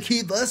you gonna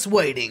keep us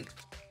waiting?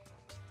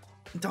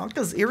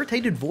 Taka's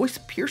irritated voice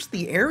pierced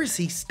the air as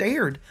he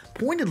stared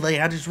pointedly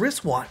at his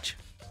wristwatch.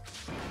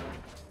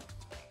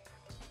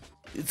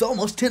 It's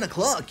almost 10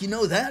 o'clock, you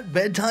know that?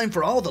 Bedtime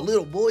for all the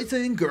little boys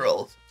and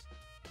girls.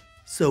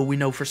 So we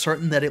know for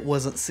certain that it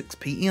wasn't 6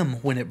 p.m.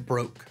 when it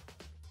broke.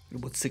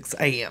 It was 6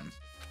 a.m.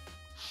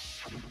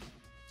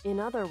 In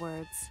other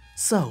words,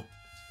 So,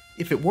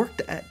 if it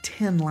worked at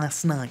 10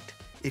 last night,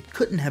 it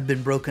couldn't have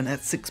been broken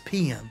at 6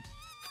 p.m.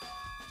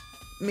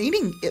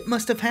 Meaning it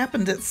must have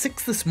happened at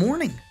 6 this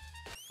morning.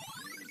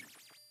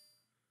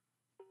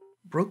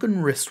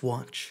 Broken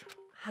wristwatch.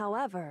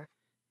 however,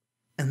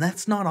 And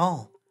that's not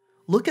all.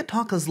 Look at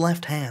Taka's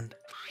left hand.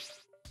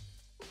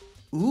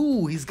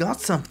 Ooh, he's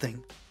got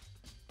something.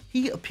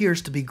 He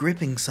appears to be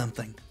gripping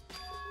something.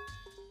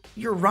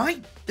 You're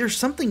right, there's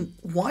something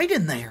white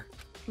in there.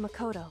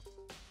 Makoto,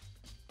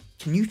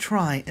 Can you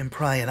try and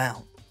pry it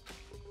out?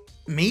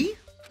 Me?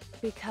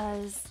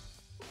 because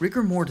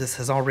Rigor mortis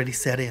has already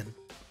set in.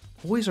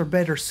 Boys are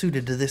better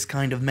suited to this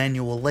kind of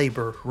manual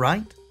labor,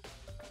 right?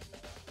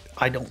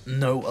 I don't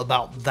know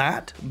about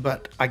that,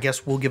 but I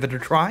guess we'll give it a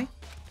try.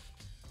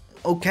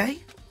 Okay.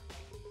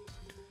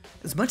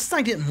 As much as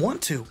I didn't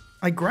want to,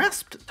 I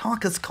grasped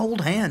Taka's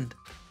cold hand.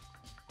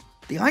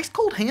 The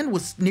ice-cold hand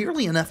was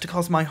nearly enough to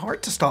cause my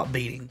heart to stop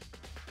beating.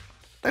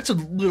 That's a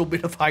little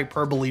bit of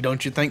hyperbole,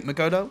 don't you think,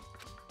 Makoto?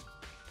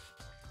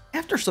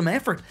 After some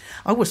effort,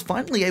 I was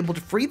finally able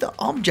to free the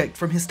object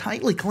from his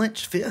tightly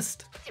clenched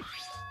fist.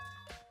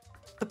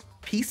 A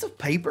piece of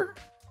paper?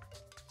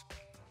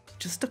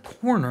 Just a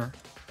corner.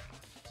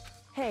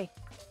 hey,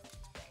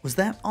 Was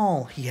that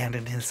all he had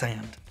in his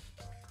hand?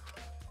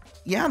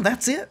 Yeah,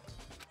 that's it.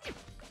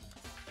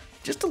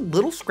 Just a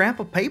little scrap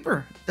of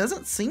paper.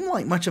 Doesn't seem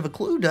like much of a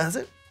clue, does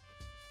it?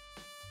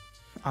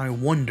 I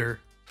wonder.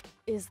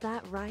 is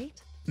that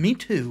right? Me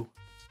too.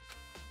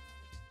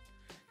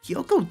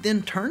 Kyoko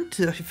then turned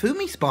to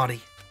Hifumi's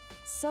body.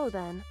 So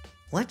then,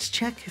 Let's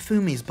check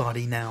Hifumi's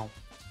body now.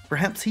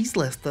 Perhaps he's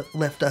left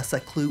us a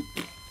clue.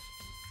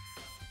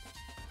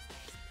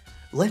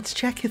 Let's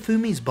check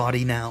Hifumi's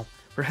body now.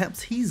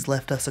 Perhaps he's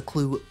left us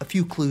a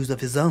few clues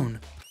of his own.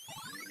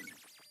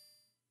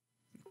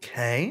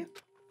 Okay,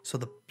 so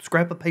the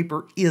scrap of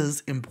paper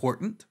is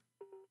important.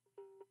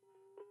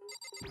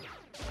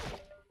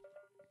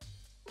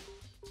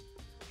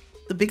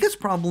 The biggest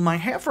problem I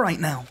have right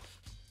now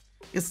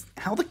is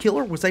how the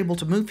killer was able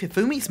to move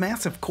Hifumi's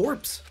massive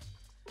corpse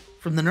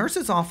from the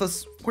nurse's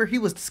office where he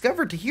was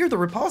discovered to here, the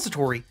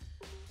repository.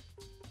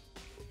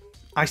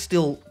 I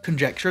still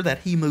conjecture that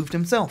he moved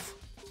himself,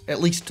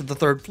 at least to the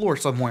 3rd floor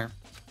somewhere.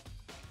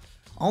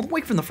 All the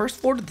way from the 1st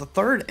floor to the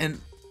 3rd, and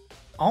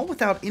all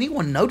without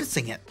anyone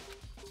noticing it.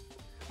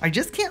 I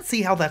just can't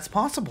see how that's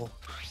possible.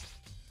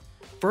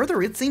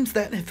 Further, it seems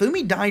that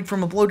Hifumi died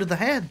from a blow to the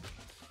head.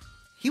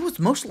 He was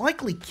most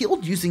likely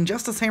killed using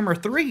Justice Hammer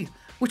 3,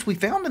 which we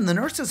found in the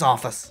nurse's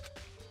office.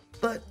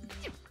 But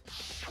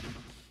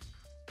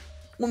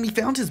when we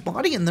found his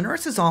body in the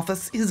nurse's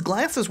office, his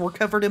glasses were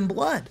covered in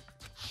blood.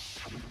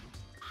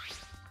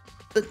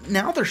 But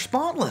now they're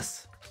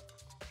spotless.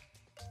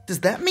 Does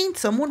that mean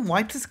someone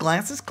wiped his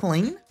glasses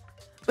clean?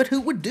 But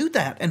who would do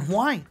that, and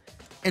why?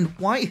 And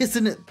why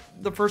isn't it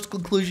the first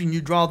conclusion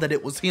you draw that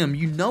it was him?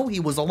 You know he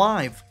was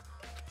alive.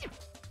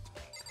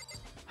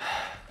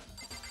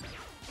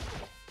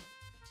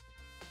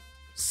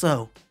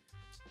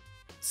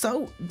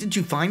 So, did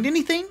you find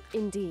anything?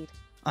 indeed.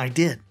 I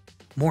did.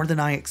 More than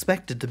I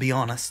expected, to be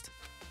honest.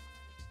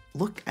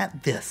 Look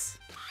at this.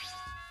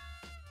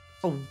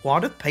 A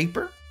wad of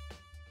paper?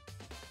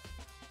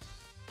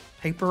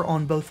 Paper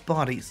on both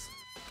bodies.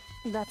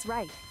 That's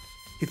right.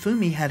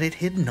 Hifumi had it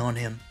hidden on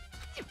him.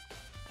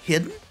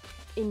 Hidden?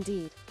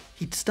 Indeed.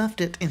 He'd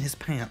stuffed it in his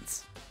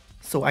pants.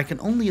 So I can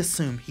only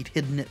assume he'd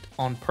hidden it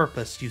on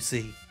purpose, you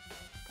see.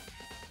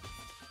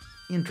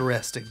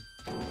 Interesting.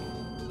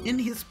 In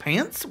his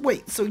pants?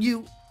 Wait, so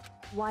you...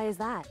 Why is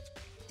that?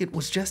 It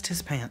was just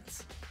his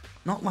pants.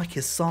 Not like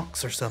his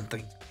socks or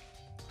something.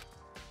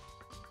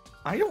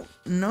 I don't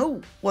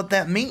know what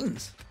that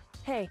means.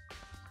 Hey,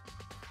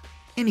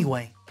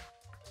 Anyway,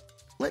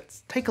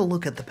 let's take a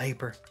look at the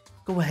paper.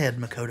 Go ahead,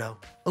 Makoto.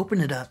 Open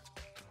it up.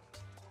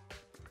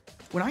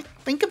 When I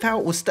think of how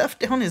it was stuffed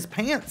down his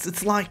pants,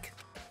 it's like...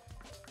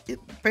 It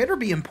better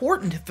be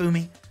important,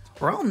 Hifumi,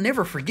 or I'll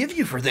never forgive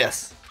you for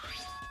this.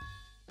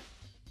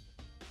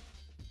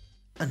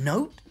 A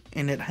note,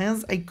 and it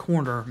has a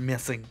corner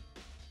missing.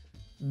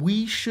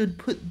 We should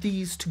put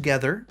these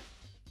together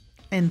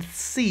and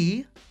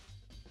see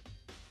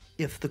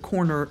if the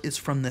corner is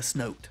from this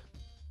note.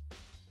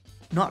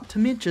 Not to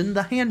mention,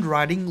 the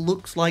handwriting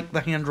looks like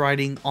the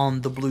handwriting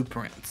on the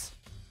blueprints.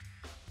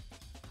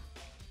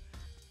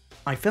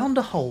 I found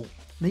a hole.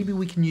 Maybe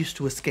we can use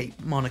to escape.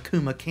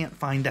 Monokuma can't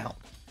find out.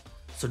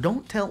 So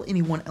don't tell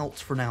anyone else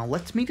for now.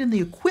 Let's meet in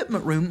the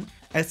equipment room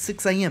at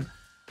 6 a.m.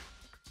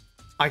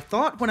 I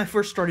thought when I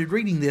first started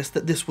reading this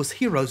that this was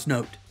Hiro's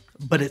note,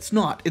 but it's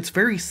not. It's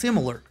very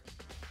similar.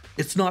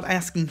 It's not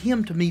asking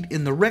him to meet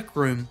in the rec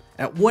room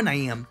at 1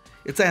 a.m.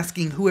 It's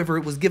asking whoever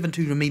it was given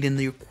to meet in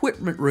the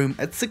equipment room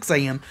at 6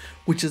 a.m.,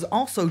 which is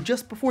also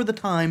just before the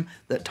time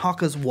that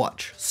Taka's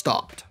watch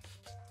stopped.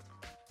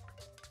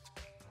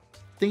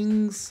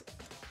 Things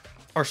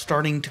are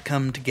starting to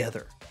come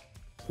together.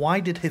 Why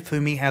did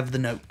Hifumi have the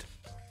note?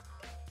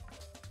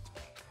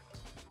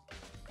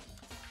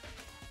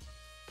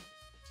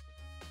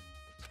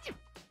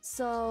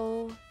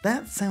 so...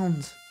 That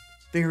sounds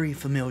very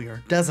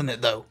familiar, doesn't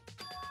it, though?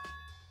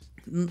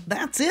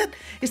 That's it.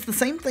 It's the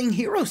same thing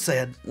Hiro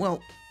said.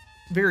 Well,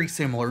 very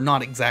similar,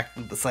 not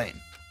exactly the same.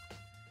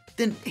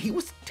 Then he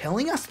was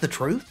telling us the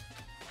truth?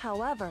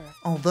 However...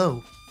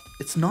 Although,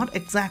 it's not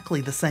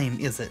exactly the same,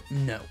 is it?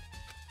 No.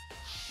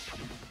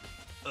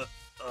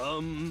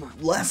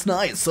 Last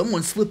night,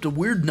 someone slipped a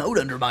weird note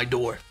under my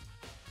door.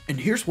 And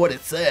here's what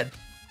it said.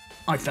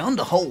 I found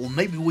a hole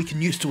maybe we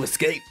can use to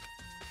escape.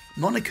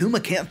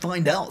 Monokuma can't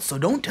find out, so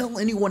don't tell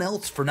anyone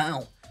else for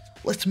now.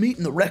 Let's meet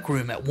in the rec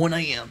room at 1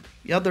 a.m.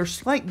 Yeah, there's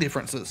slight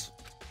differences.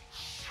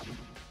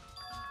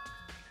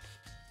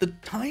 The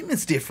time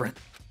is different.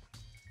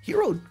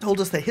 Hiro told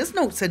us that his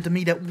note said to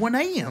meet at 1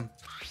 a.m.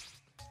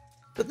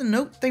 But the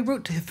note they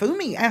wrote to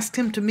Hifumi asked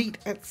him to meet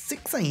at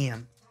 6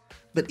 a.m.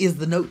 But is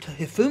the note to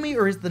Hifumi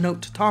or is the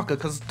note to Taka?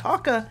 Because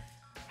Taka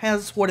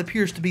has what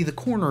appears to be the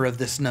corner of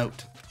this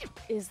note.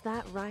 Is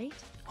that right?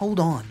 Hold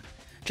on.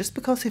 Just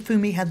because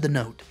Hifumi had the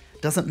note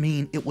doesn't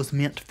mean it was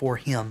meant for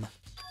him.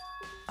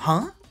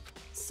 Huh?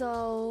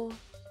 So...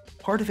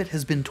 Part of it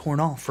has been torn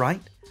off,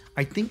 right?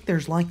 I think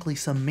there's likely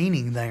some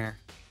meaning there.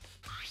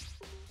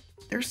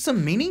 There's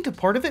some meaning to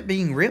part of it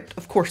being ripped?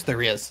 Of course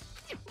there is.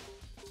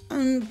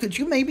 Could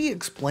you maybe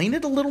explain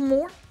it a little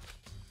more?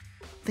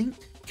 Think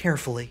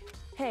carefully.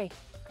 Hey,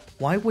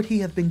 Why would he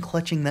have been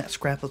clutching that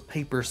scrap of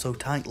paper so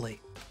tightly?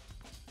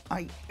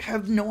 I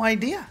have no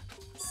idea.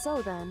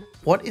 so then...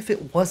 What if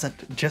it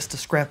wasn't just a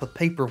scrap of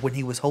paper when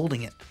he was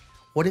holding it?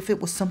 What if it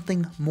was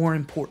something more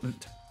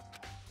important?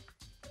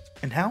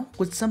 And how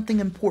would something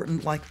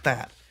important like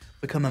that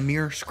become a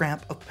mere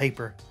scrap of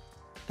paper?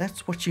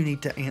 That's what you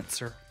need to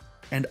answer.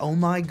 And oh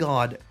my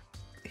god,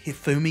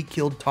 Hifumi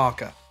killed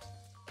Taka.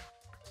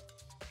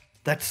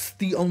 That's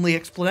the only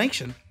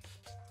explanation.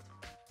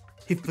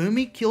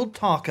 Hifumi killed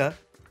Taka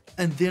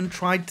and then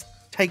tried to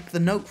take the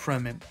note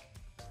from him.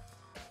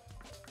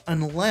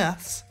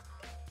 Unless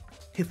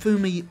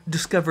Hifumi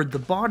discovered the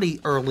body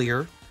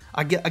earlier.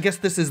 I guess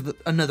this is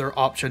another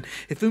option.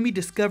 Hifumi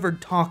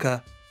discovered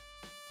Taka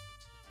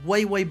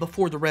way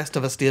before the rest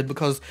of us did,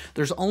 because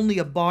there's only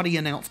a body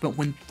announcement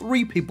when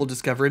 3 people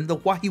discover him, though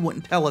why he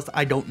wouldn't tell us,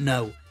 I don't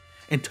know,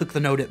 and took the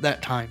note at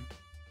that time.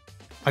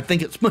 I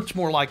think it's much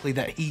more likely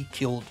that he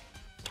killed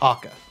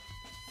Taka.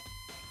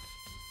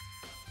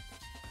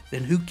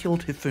 Then who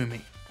killed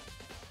Hifumi?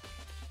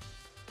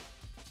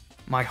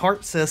 My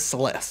heart says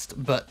Celeste,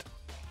 but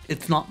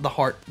it's not the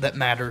heart that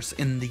matters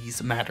in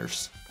these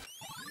matters.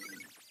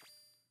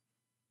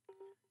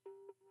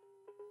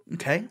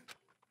 Okay?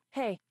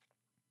 Hey,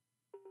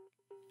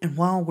 And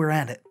while we're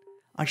at it,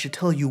 I should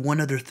tell you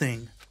one other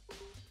thing.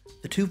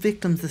 The 2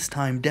 victims this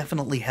time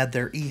definitely had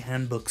their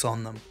e-handbooks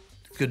on them.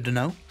 Good to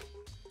know.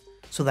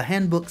 So the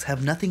handbooks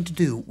have nothing to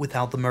do with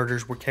how the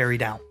murders were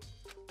carried out.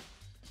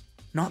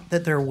 Not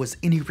that there was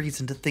any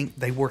reason to think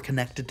they were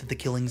connected to the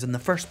killings in the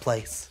first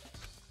place.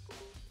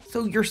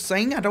 So you're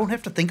saying I don't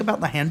have to think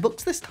about the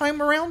handbooks this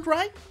time around,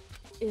 right?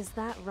 is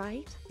that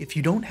right? If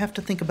you don't have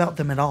to think about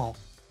them at all,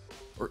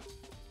 or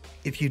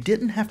if you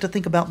didn't have to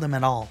think about them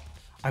at all,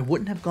 I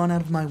wouldn't have gone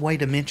out of my way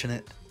to mention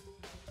it.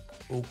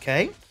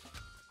 Okay?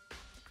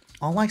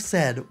 All I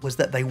said was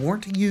that they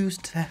weren't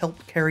used to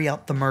help carry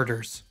out the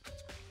murders.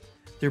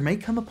 There may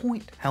come a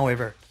point,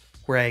 however,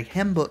 where a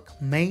handbook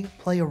may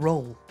play a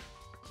role.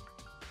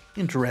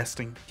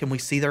 Interesting. Can we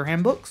see their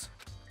handbooks?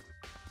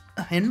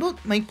 A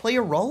handbook may play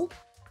a role?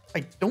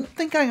 I don't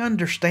think I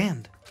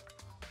understand.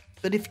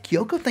 But if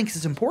Kyoko thinks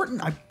it's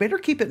important, I better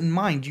keep it in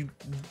mind. You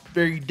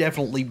very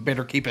definitely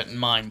better keep it in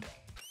mind.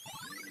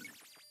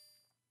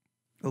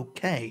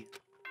 Okay.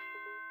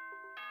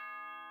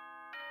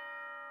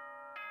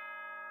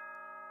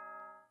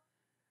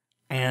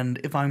 And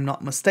if I'm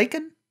not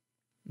mistaken,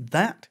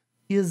 that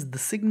is the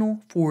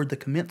signal for the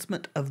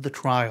commencement of the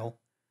trial.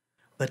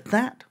 But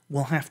that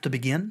will have to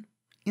begin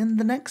in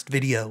the next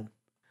video.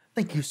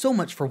 Thank you so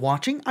much for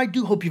watching. I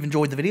do hope you've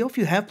enjoyed the video. If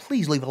you have,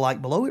 please leave a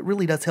like below. It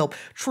really does help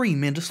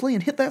tremendously.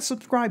 And hit that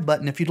subscribe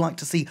button if you'd like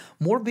to see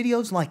more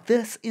videos like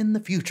this in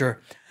the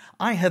future.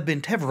 I have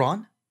been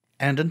Tevaron,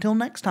 and until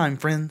next time,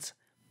 friends,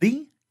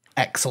 be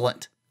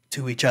excellent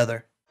to each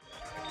other.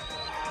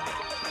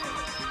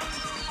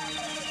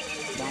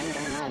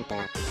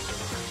 Danganronpa.